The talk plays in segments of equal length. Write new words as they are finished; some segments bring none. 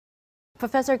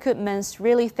Professor Koopmans,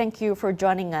 really thank you for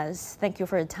joining us. Thank you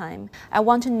for your time. I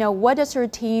want to know, what does your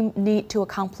team need to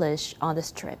accomplish on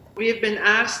this trip? We have been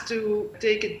asked to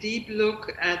take a deep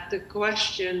look at the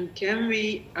question, can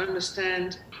we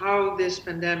understand how this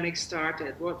pandemic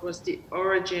started? What was the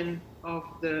origin of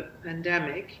the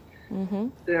pandemic?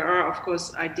 There are, of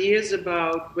course, ideas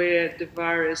about where the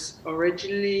virus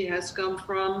originally has come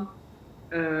from,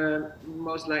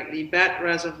 most likely bat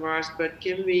reservoirs, but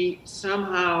can we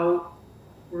somehow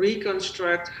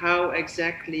reconstruct how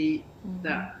exactly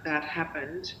that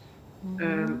happened,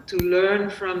 to learn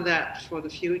from that for the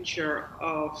future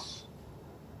of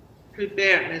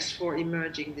preparedness for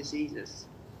emerging diseases.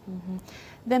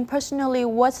 Then personally,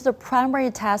 what's the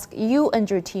primary task you and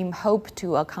your team hope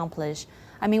to accomplish?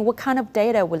 I mean, what kind of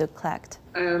data will you collect?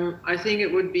 I think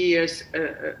it would be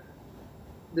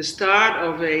the start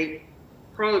of a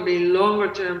probably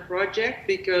longer-term project,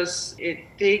 because it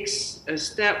takes a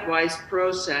stepwise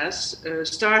process,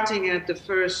 starting at the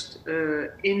first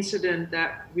incident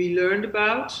that we learned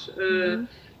about.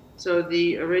 So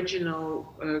the original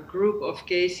group of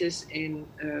cases in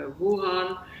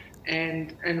Wuhan,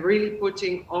 and really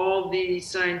putting all the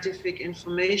scientific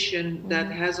information that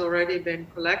has already been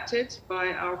collected by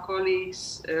our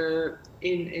colleagues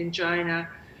in China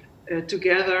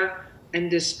together,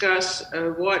 and discuss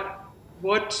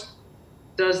what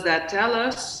does that tell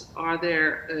us? Are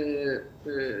there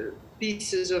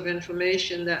pieces of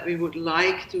information that we would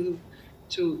like to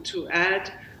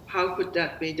add? How could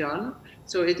that be done?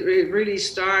 So it really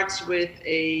starts with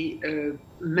a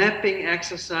mapping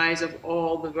exercise of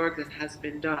all the work that has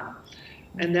been done.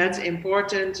 And that's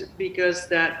important because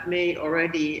that may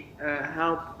already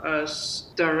help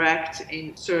us direct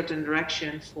in certain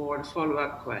direction for the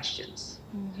follow-up questions.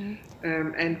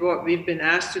 And what we've been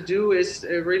asked to do is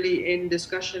really, in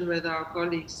discussion with our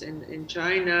colleagues in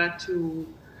China, to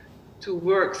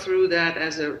work through that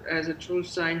as a true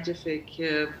scientific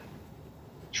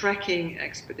tracking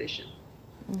expedition.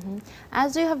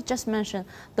 As you have just mentioned,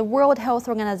 the World Health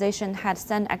Organization had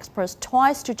sent experts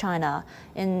twice to China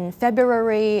in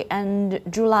February and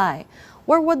July.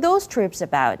 What were those trips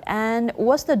about, and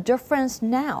what's the difference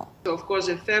now? So of course,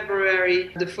 in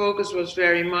February, the focus was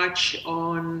very much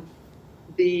on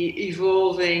the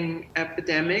evolving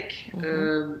epidemic.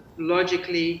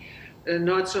 Logically,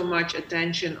 not so much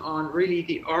attention on really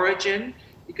the origin,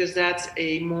 because that's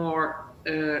a more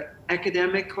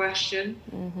academic question,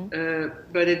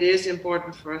 but it is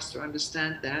important for us to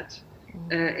understand that.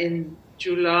 In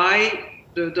July,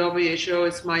 the WHO,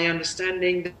 it's my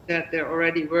understanding that there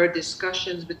already were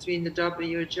discussions between the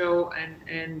WHO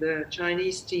and the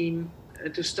Chinese team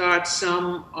to start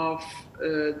some of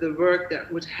the work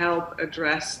that would help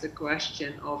address the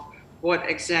question of what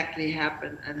exactly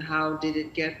happened and how did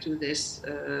it get to this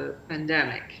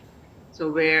pandemic.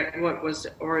 So what was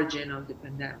the origin of the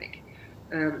pandemic?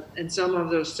 And some of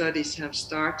those studies have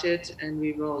started, and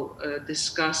we will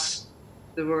discuss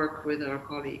the work with our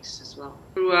colleagues as well.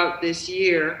 Throughout this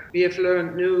year, we have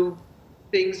learned new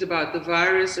things about the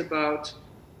virus, about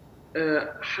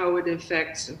how it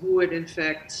infects, who it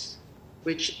infects,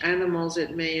 which animals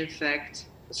it may infect.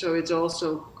 So it's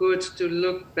also good to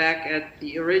look back at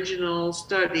the original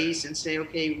studies and say,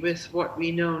 okay, with what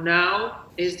we know now,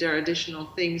 is there additional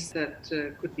things that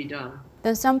could be done?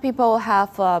 Then some people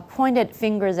have pointed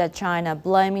fingers at China,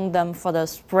 blaming them for the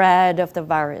spread of the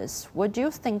virus. What do you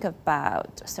think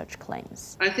about such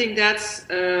claims? I think that's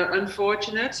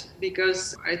unfortunate,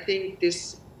 because I think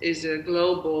this is a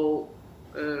global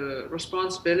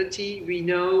responsibility. We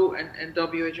know, and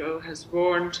WHO has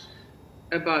warned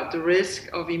about the risk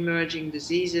of emerging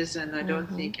diseases, and I don't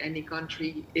think any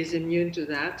country is immune to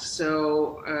that.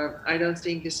 So I don't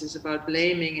think this is about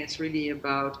blaming, it's really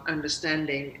about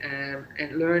understanding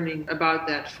and learning about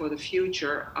that for the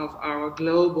future of our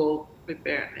global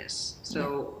preparedness.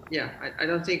 So I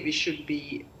don't think we should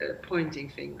be pointing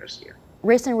fingers here.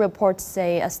 Recent reports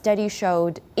say a study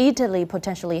showed Italy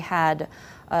potentially had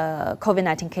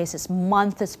COVID-19 cases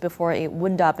months before it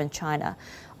wound up in China.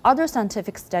 Other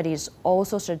scientific studies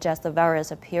also suggest the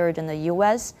virus appeared in the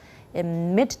US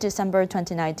in mid-December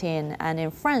 2019 and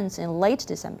in France in late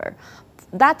December.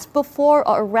 That's before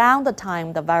or around the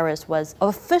time the virus was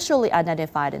officially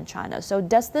identified in China. So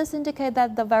does this indicate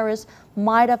that the virus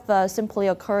might have simply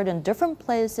occurred in different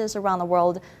places around the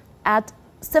world at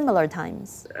similar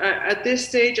times? At this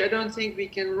stage, I don't think we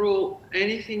can rule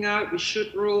anything out. We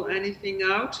should rule anything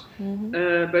out.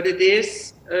 But it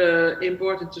is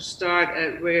important to start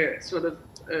at where sort of,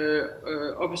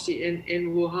 obviously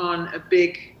in Wuhan, a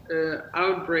big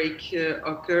outbreak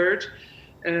occurred.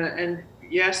 And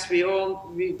yes, we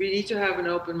need to have an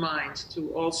open mind to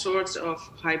all sorts of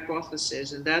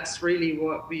hypotheses, and that's really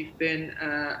what we've been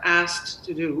asked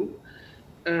to do.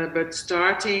 But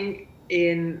starting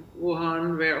in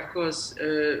Wuhan, where of course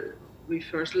we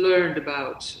first learned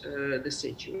about the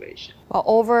situation. Well,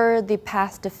 over the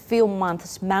past few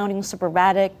months, mounting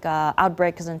sporadic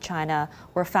outbreaks in China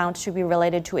were found to be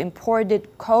related to imported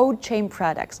cold chain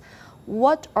products.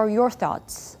 What are your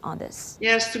thoughts on this?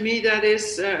 Yes, to me that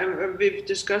is, we've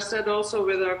discussed that also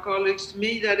with our colleagues, to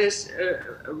me that is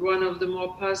one of the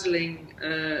more puzzling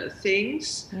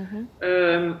things. Mm-hmm.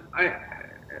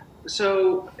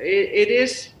 So it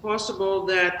is possible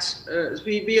that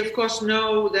we of course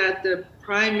know that the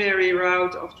primary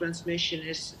route of transmission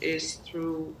is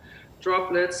through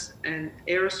droplets and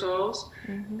aerosols.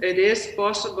 Mm-hmm. It is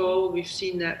possible, we've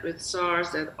seen that with SARS,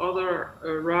 that other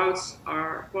routes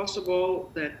are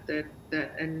possible,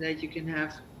 and that you can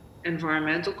have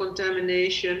environmental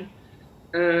contamination.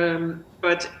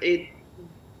 But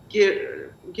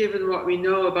given what we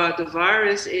know about the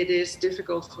virus, it is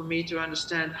difficult for me to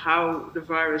understand how the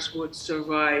virus would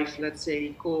survive, let's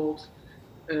say, cold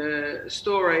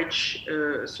storage,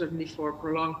 certainly for a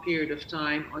prolonged period of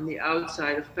time on the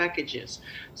outside of packages.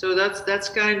 So that's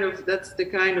the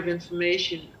kind of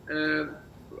information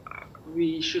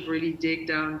we should really dig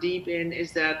down deep in.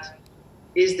 Is that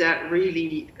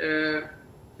really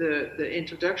the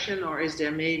introduction, or is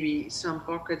there maybe some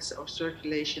pockets of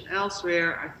circulation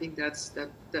elsewhere? I think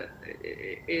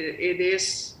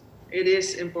it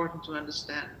is important to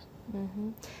understand. Mm-hmm.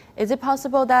 Is it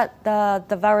possible that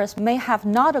the virus may have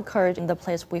not occurred in the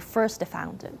place we first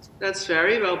found it? That's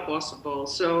very well possible.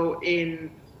 So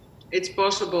it's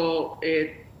possible an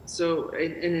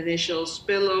initial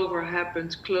spillover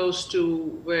happened close to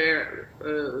where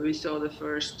we saw the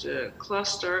first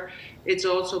cluster. It's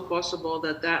also possible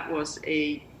that was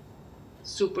a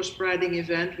super spreading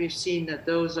event. We've seen that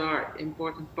those are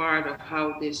important part of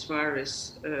how this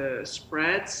virus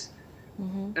spreads.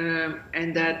 Mm-hmm.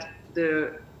 And that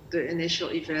the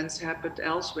initial events happened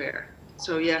elsewhere.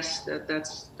 So yes,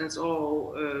 that's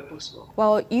all possible.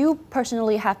 Well, you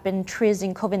personally have been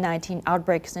tracing COVID-19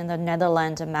 outbreaks in the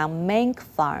Netherlands among mink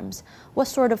farms. What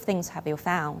sort of things have you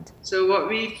found? So what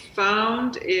we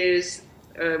found is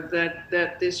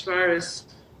that this virus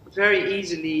very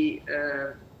easily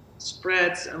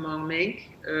spreads among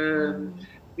mink.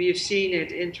 We have seen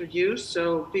it introduced,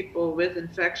 so people with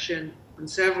infection on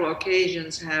several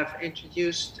occasions have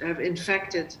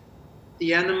infected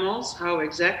the animals. How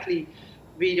exactly,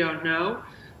 we don't know.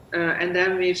 And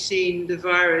then we've seen the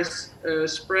virus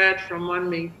spread from one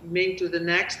mink to the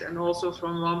next, and also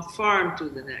from one farm to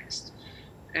the next.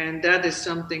 And that is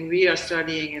something we are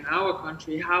studying in our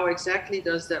country. How exactly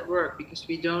does that work? Because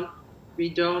we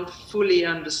don't fully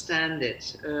understand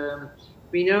it.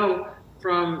 We know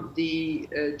from the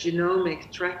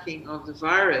genomic tracking of the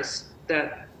virus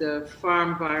that the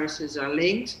farm viruses are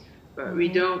linked, but we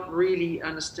don't really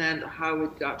understand how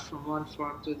it got from one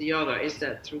farm to the other. Is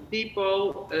that through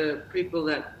people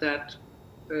that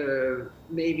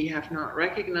maybe have not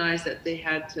recognized that they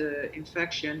had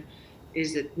infection?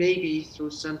 Is it maybe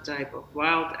through some type of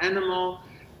wild animal?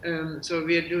 So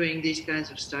we are doing these kinds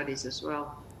of studies as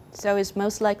well. So it's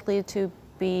most likely to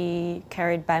be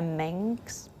carried by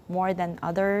minks more than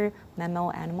other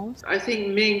mammal animals? I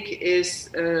think mink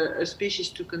is a species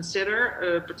to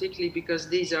consider, particularly because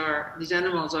these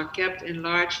animals are kept in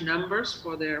large numbers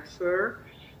for their fur.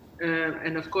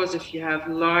 And of course, if you have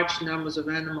large numbers of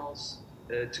animals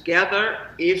together,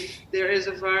 if there is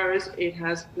a virus, it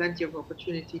has plenty of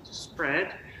opportunity to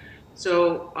spread.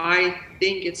 So I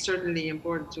think it's certainly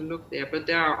important to look there, but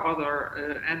there are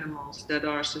other animals that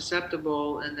are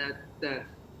susceptible and that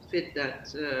fit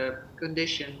that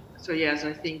condition. So yes,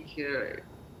 I think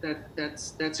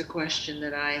that's a question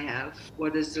that I have.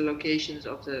 What is the locations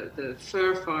of the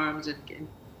fur farms,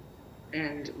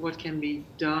 and what can be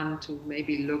done to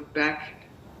maybe look back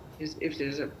if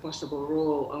there's a possible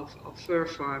role of fur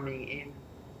farming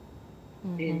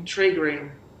in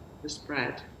triggering the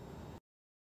spread.